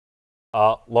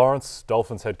Lawrence,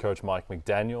 Dolphins head coach Mike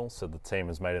McDaniel said the team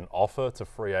has made an offer to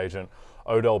free agent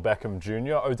Odell Beckham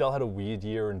Jr. Odell had a weird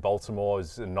year in Baltimore.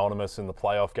 He's anonymous in the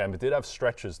playoff game, but did have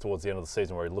stretches towards the end of the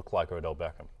season where he looked like Odell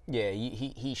Beckham. Yeah,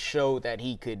 he showed that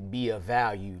he could be of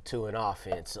value to an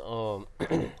offense.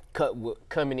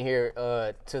 Coming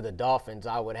here to the Dolphins,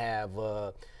 I would have,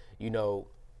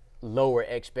 lower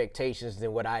expectations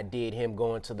than what I did him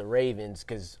going to the Ravens,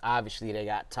 because obviously they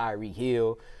got Tyreek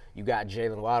Hill. You got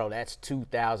Jalen Waddle, that's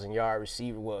 2,000-yard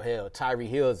receiver. Well, hell, Tyreek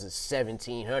Hill is a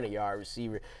 1,700-yard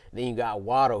receiver. Then you got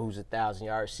Waddle, who's a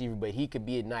 1,000-yard receiver, but he could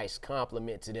be a nice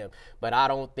complement to them. But I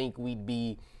don't think we'd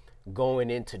be going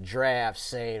into drafts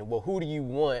saying, well, who do you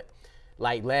want?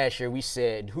 Like last year we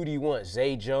said, who do you want,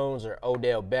 Zay Jones or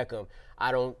Odell Beckham?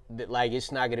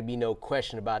 It's not going to be no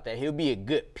question about that. He'll be a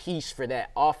good piece for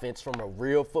that offense from a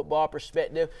real football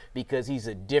perspective because he's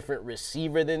a different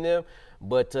receiver than them.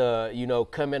 But,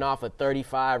 coming off of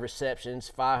 35 receptions,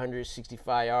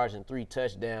 565 yards, and 3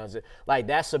 touchdowns,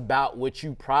 that's about what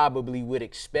you probably would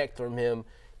expect from him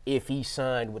if he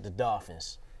signed with the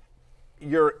Dolphins.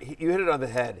 You hit it on the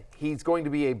head. He's going to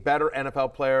be a better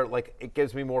NFL player. It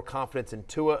gives me more confidence in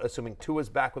Tua, assuming Tua's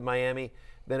back with Miami,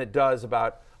 than it does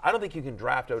about – I don't think you can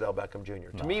draft Odell Beckham Jr.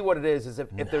 No. To me, what it is if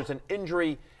there's an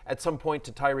injury at some point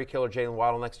to Tyreek Hill or Jalen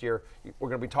Waddle next year, we're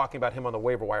going to be talking about him on the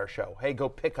waiver wire show. Hey, go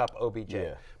pick up OBJ.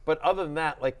 Yeah. But other than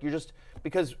that, you're just –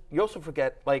 because you also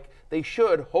forget, they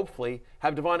should hopefully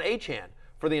have Devon Achane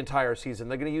for the entire season.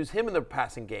 They're going to use him in the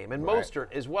passing game and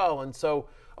Mostert as well. And so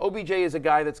OBJ is a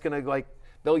guy that's going to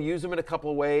they'll use him in a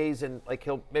couple of ways, and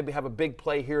he'll maybe have a big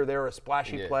play here or there, a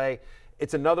splashy play.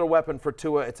 It's another weapon for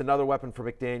Tua. It's another weapon for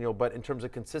McDaniel. But in terms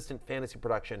of consistent fantasy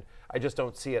production, I just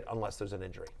don't see it unless there's an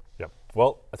injury. Yep.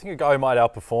 Well, I think a guy who might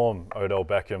outperform Odell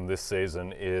Beckham this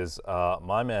season is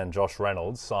my man Josh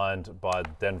Reynolds, signed by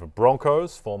the Denver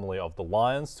Broncos, formerly of the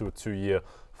Lions, to a 2-year,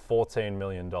 $14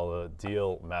 million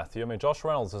deal, Matthew. I mean, Josh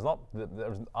Reynolds,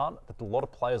 there aren't a lot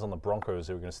of players on the Broncos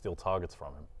who are going to steal targets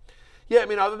from him. Yeah, I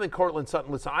mean, other than Cortland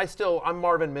Sutton, listen, I'm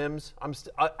Marvin Mims.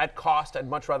 At cost, I'd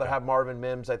much rather have Marvin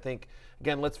Mims. I think,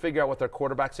 again, let's figure out what their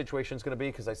quarterback situation is going to be,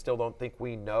 because I still don't think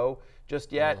we know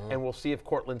just yet. Mm-hmm. And we'll see if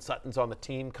Cortland Sutton's on the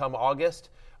team come August,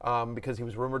 because he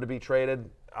was rumored to be traded,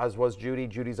 as was Judy.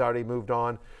 Judy's already moved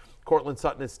on. Cortland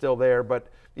Sutton is still there. But,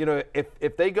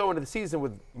 if they go into the season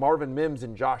with Marvin Mims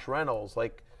and Josh Reynolds,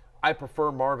 I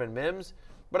prefer Marvin Mims.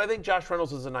 But I think Josh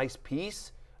Reynolds is a nice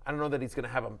piece. I don't know that he's going to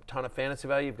have a ton of fantasy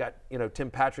value. You've got,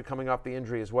 Tim Patrick coming off the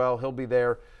injury as well. He'll be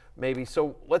there maybe.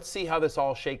 So let's see how this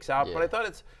all shakes out. Yeah. But I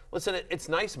thought it's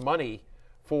nice money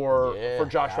for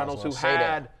Josh Reynolds, who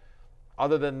had,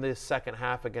 other than this second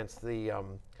half against the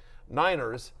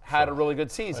Niners, had a really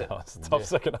good season. Well, it's a tough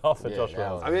second half for Josh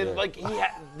Reynolds. I mean,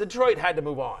 Detroit had to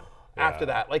move on after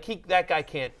that. That guy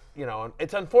can't,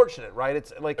 it's unfortunate, right?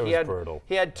 It's brutal.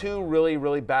 He had 2 really,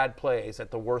 really bad plays at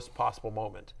the worst possible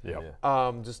moment.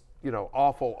 Yeah. Just,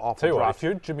 awful Tell you what, drops. if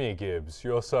you're Jameer Gibbs,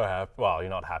 you're so happy. Well,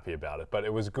 you're not happy about it, but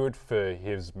it was good for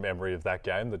his memory of that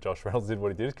game that Josh Reynolds did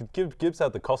what he did. Gibbs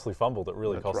had the costly fumble that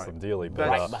really cost them dearly,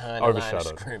 but behind the line of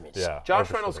scrimmage. Yeah, Josh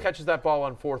Reynolds catches that ball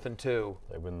on 4th and 2.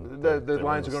 The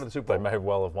Lions are going to the Super Bowl. They may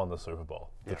well have won the Super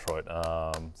Bowl, Detroit.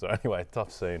 So anyway,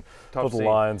 tough scene for the scene.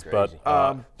 Lions. Crazy.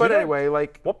 But anyway,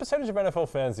 what percentage of NFL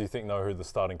fans do you think know who the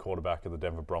starting quarterback of the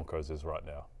Denver Broncos is right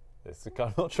now?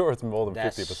 I'm not sure it's more than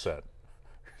 50%.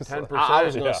 10%. I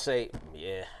was going to say,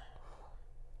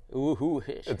 Who?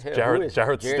 It's Jarrett Stidham.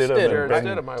 Jarrett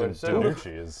Stidham, I would assume.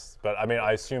 DiNucci is, but I mean,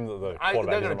 I assume that the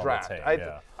quarterback is on the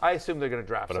team. I assume they're going to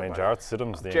draft. But I mean, somebody. Jarrett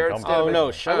Stidham's the incumbent. Oh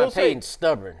no, Sean Payton's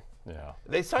stubborn. Yeah.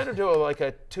 They signed him to a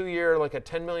 2-year, a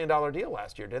 $10 million deal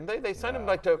last year, didn't they? They signed him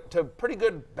to pretty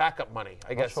good backup money,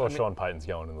 I guess. I'm not sure Sean Payton's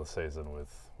going in the season with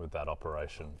that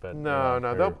operation. But no.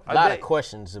 A lot of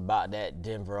questions about that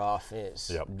Denver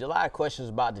offense. Yep. A lot of questions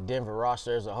about the Denver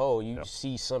roster as a whole. You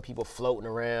see some people floating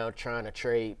around trying to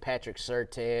trade Patrick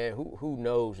Surtain. Who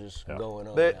knows what's going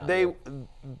on?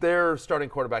 Their starting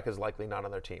quarterback is likely not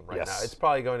on their team right now. It's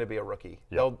probably going to be a rookie.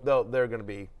 Yep. They're going to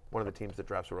be one of the teams that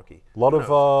drafts a rookie. A lot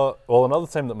of another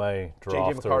team that may draft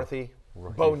J.J. McCarthy.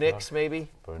 Bo Nix, maybe.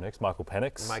 Bo Nix, Michael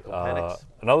Penix. Michael Penix.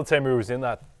 Another team who was in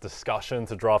that discussion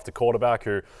to draft a quarterback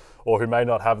who may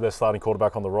not have their starting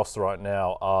quarterback on the roster right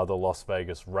now are the Las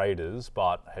Vegas Raiders.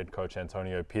 But head coach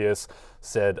Antonio Pierce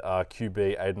said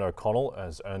QB Aidan O'Connell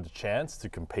has earned a chance to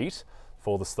compete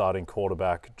for the starting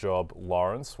quarterback job.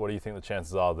 Lawrence, what do you think the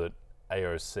chances are that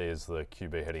AOC is the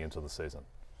QB heading into the season?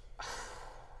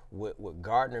 With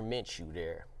Gardner Minshew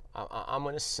there, I'm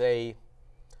gonna say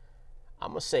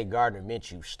Gardner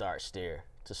Minshew starts there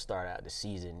to start out the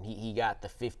season. He got the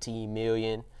 $15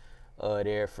 million.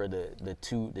 there for the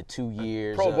 2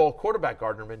 years. Pro Bowl quarterback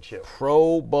Gardner Minshew.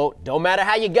 Pro Bowl. Don't matter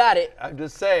how you got it. I'm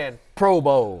just saying. Pro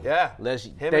Bowl. Yeah.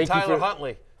 Him and Tyler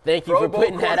Huntley. Thank you for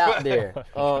putting that out there.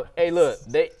 Hey, look,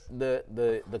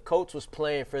 the coach was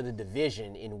playing for the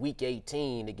division in Week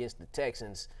 18 against the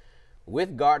Texans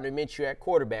with Gardner Minshew at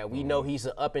quarterback. We know he's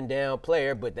an up-and-down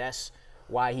player, but that's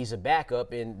why he's a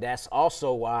backup, and that's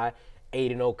also why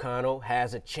Aidan O'Connell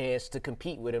has a chance to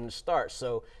compete with him to start.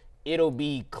 So it'll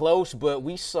be close, but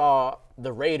we saw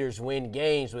the Raiders win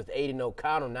games with Aidan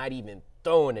O'Connell not even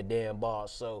throwing the damn ball.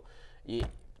 So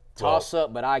toss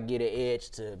up, but I get an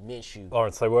edge to Minshew.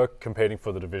 Lawrence, they were competing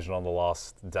for the division on the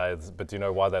last day, but do you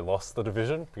know why they lost the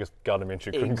division? Because Gardner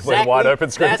Minshew couldn't complete a wide open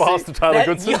screen pass to Tyler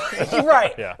Goodson. You're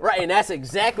right. Yeah. Right, and that's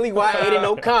exactly why Aidan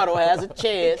O'Connell has a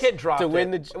chance to win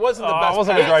the. It wasn't the best. It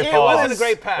wasn't a great pass. It wasn't a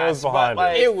great pass. It was behind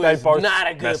it. It was they both not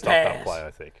a good messed pass. Up that play,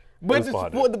 I think. But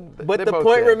the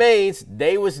point remains,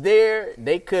 they was there.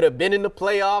 They could have been in the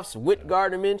playoffs with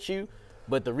Gardner Minshew,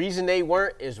 but the reason they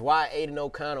weren't is why Aidan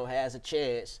O'Connell has a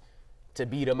chance to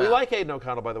beat him out. We like Aidan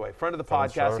O'Connell, by the way. Friend of the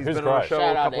podcast. He's been great. on the show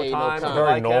Shout a out couple to of Aidan times. O'Connell.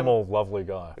 Very normal, lovely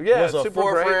guy. Yeah, was a super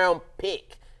fourth-round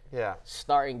pick. Yeah.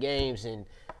 Starting games and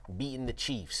beating the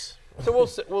Chiefs. So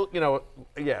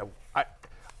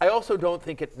I also don't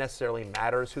think it necessarily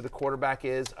matters who the quarterback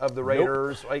is of the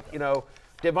Raiders. Nope.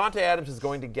 Davante Adams is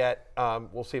going to get,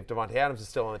 we'll see if Davante Adams is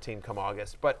still on the team come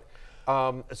August, but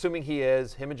assuming he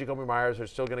is, him and Jacoby Myers are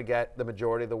still going to get the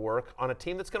majority of the work on a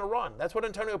team that's going to run. That's what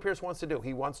Antonio Pierce wants to do.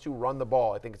 He wants to run the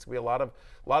ball. I think it's going to be a lot of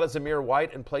Zamir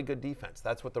White and play good defense.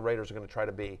 That's what the Raiders are going to try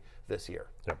to be this year.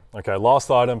 Yeah. Okay,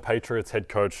 last item, Patriots head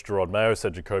coach Gerard Mayo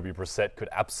said Jacoby Brissett could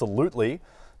absolutely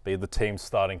be the team's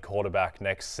starting quarterback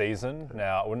next season.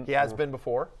 Now, he has been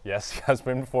before. Yes, he has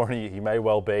been before, and he may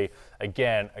well be.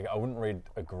 Again, I wouldn't read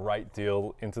a great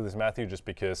deal into this, Matthew, just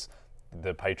because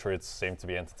the Patriots seem to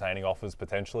be entertaining offers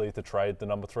potentially to trade the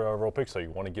number 3 overall pick. So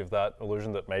you want to give that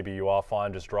illusion that maybe you are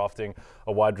fine just drafting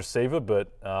a wide receiver. But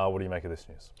what do you make of this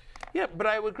news? Yeah, but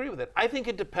I would agree with it. I think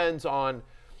it depends on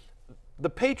the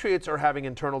Patriots are having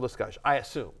internal discussion, I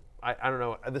assume. I don't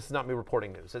know. This is not me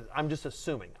reporting news. I'm just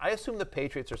assuming. I assume the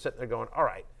Patriots are sitting there going, all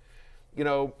right,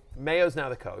 Mayo's now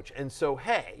the coach. And so,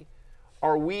 hey,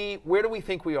 where do we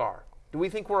think we are? Do we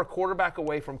think we're a quarterback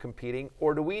away from competing,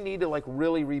 or do we need to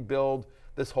really rebuild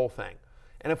this whole thing?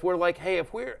 And if we're like, hey,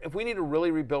 if we need to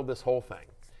really rebuild this whole thing,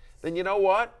 then you know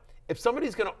what? If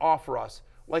somebody's going to offer us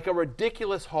a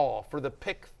ridiculous haul for the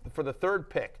 3rd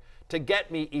pick, to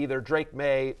get me either Drake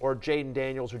May or Jaden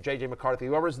Daniels or J.J. McCarthy,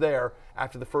 whoever's there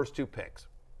after the first 2 picks.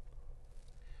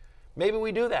 Maybe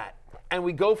we do that, and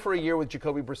we go for a year with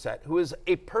Jacoby Brissett, who is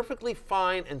a perfectly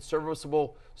fine and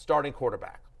serviceable starting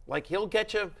quarterback. He'll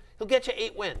get you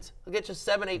 8 wins. He'll get you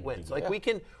 7, 8 wins. Yeah.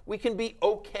 We can be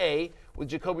okay with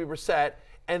Jacoby Brissett,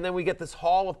 and then we get this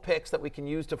haul of picks that we can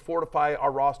use to fortify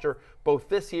our roster both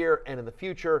this year and in the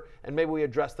future, and maybe we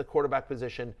address the quarterback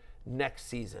position next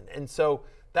season. And so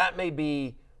that may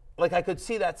be, I could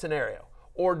see that scenario.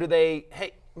 Or do they,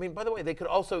 by the way, they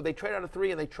trade out of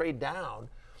 3 and they trade down.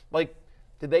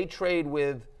 Did they trade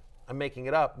with, I'm making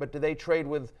it up, but did they trade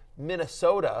with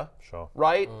Minnesota, sure,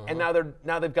 right? And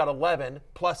now they've got 11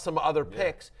 plus some other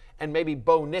picks, and maybe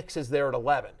Bo Nix is there at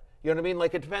 11. You know what I mean?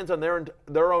 It depends on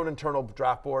their own internal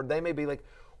draft board. They may be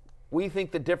we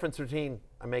think the difference between,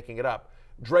 I'm making it up,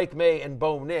 Drake May and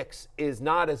Bo Nix is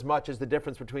not as much as the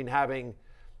difference between having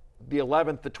the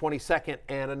 11th, the 22nd,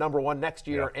 and a number 1 next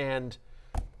year, and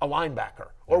a linebacker,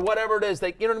 or whatever it is.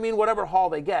 You know what I mean? Whatever haul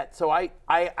they get. So I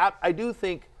do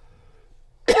think,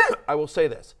 I will say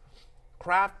this.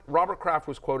 Robert Kraft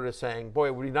was quoted as saying, boy,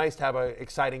 it would be nice to have an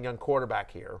exciting young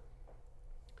quarterback here.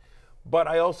 But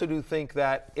I also do think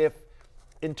that if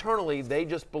internally they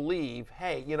just believe,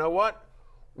 hey, you know what?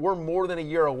 We're more than a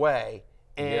year away,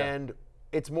 and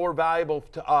it's more valuable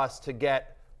to us to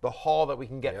get the haul that we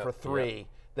can get for 3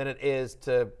 than it is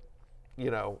to,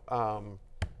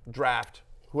 draft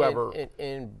whoever.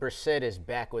 And Brissett is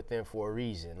back with them for a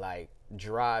reason.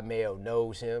 Gerard Mayo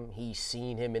knows him. He's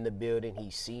seen him in the building.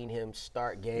 He's seen him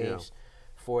start games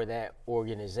for that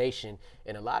organization.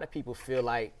 And a lot of people feel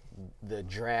like the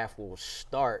draft will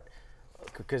start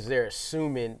because they're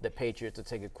assuming the Patriots will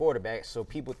take a quarterback. So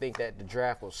people think that the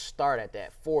draft will start at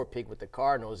that 4 pick with the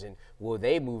Cardinals, and will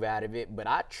they move out of it? But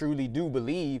I truly do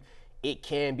believe it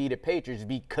can be the Patriots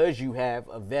because you have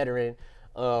a veteran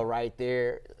right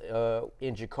there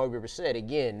in Jacoby Brissett.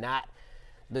 Again, not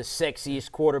the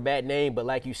sexiest quarterback name, but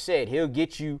like you said, he'll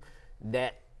get you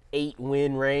that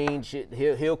 8-win range.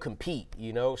 He'll compete,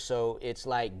 So it's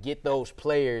get those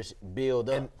players build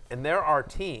up. And there are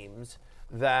teams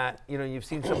that, you've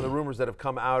seen some of the rumors that have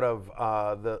come out of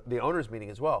the owners' meeting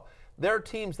as well. there are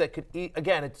teams that could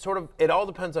again, it all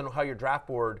depends on how your draft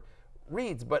board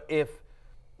reads, but if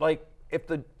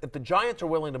the Giants are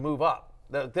willing to move up,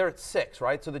 they're at 6,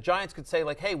 right? So the Giants could say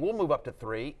like, hey, we'll move up to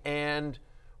 3, and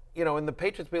and the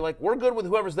Patriots be like, we're good with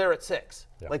whoever's there at 6.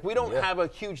 Yeah. Like, we don't have a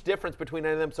huge difference between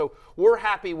any of them, so we're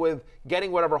happy with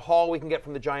getting whatever haul we can get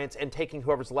from the Giants and taking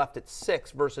whoever's left at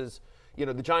 6 versus,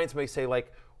 the Giants may say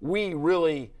like, we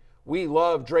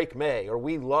love Drake May, or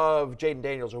we love Jaden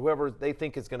Daniels, or whoever they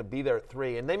think is going to be there at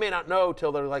 3, and they may not know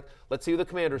till they're like, let's see who the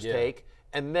Commanders take,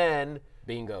 and then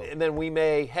bingo, and then we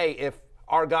may, hey, if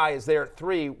our guy is there at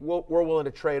 3, we're willing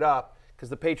to trade up, because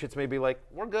the Patriots may be like,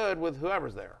 we're good with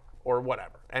whoever's there, or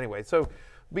whatever. Anyway, so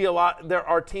there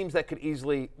are teams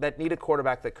that need a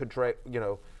quarterback that could trade,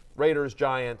 Raiders,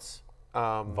 Giants,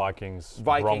 Vikings,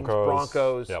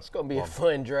 Broncos. Yep. It's going to be a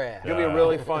fun draft. It's going to be a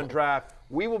really fun draft.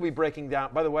 We will be breaking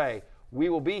down, by the way, we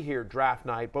will be here draft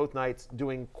night, both nights,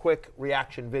 doing quick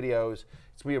reaction videos.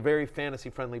 It's going to be a very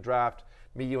fantasy-friendly draft.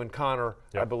 Me, you, and Connor,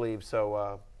 I believe.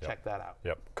 So check that out.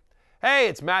 Yep. Hey,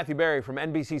 it's Matthew Berry from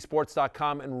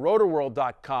NBCSports.com and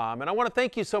RotoWorld.com, and I want to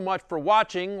thank you so much for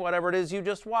watching whatever it is you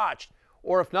just watched,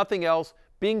 or if nothing else,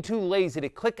 being too lazy to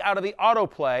click out of the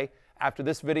autoplay after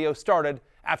this video started,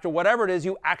 after whatever it is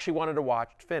you actually wanted to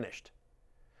watch finished.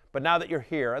 But now that you're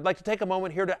here, I'd like to take a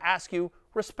moment here to ask you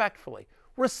respectfully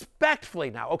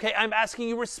now, okay? I'm asking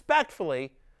you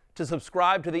respectfully to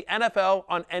subscribe to the NFL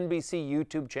on NBC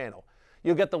YouTube channel.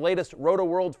 You'll get the latest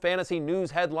RotoWorld fantasy news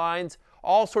headlines,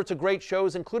 all sorts of great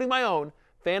shows, including my own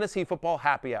Fantasy Football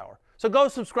Happy Hour. So go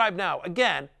subscribe now.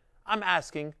 Again, I'm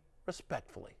asking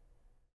respectfully.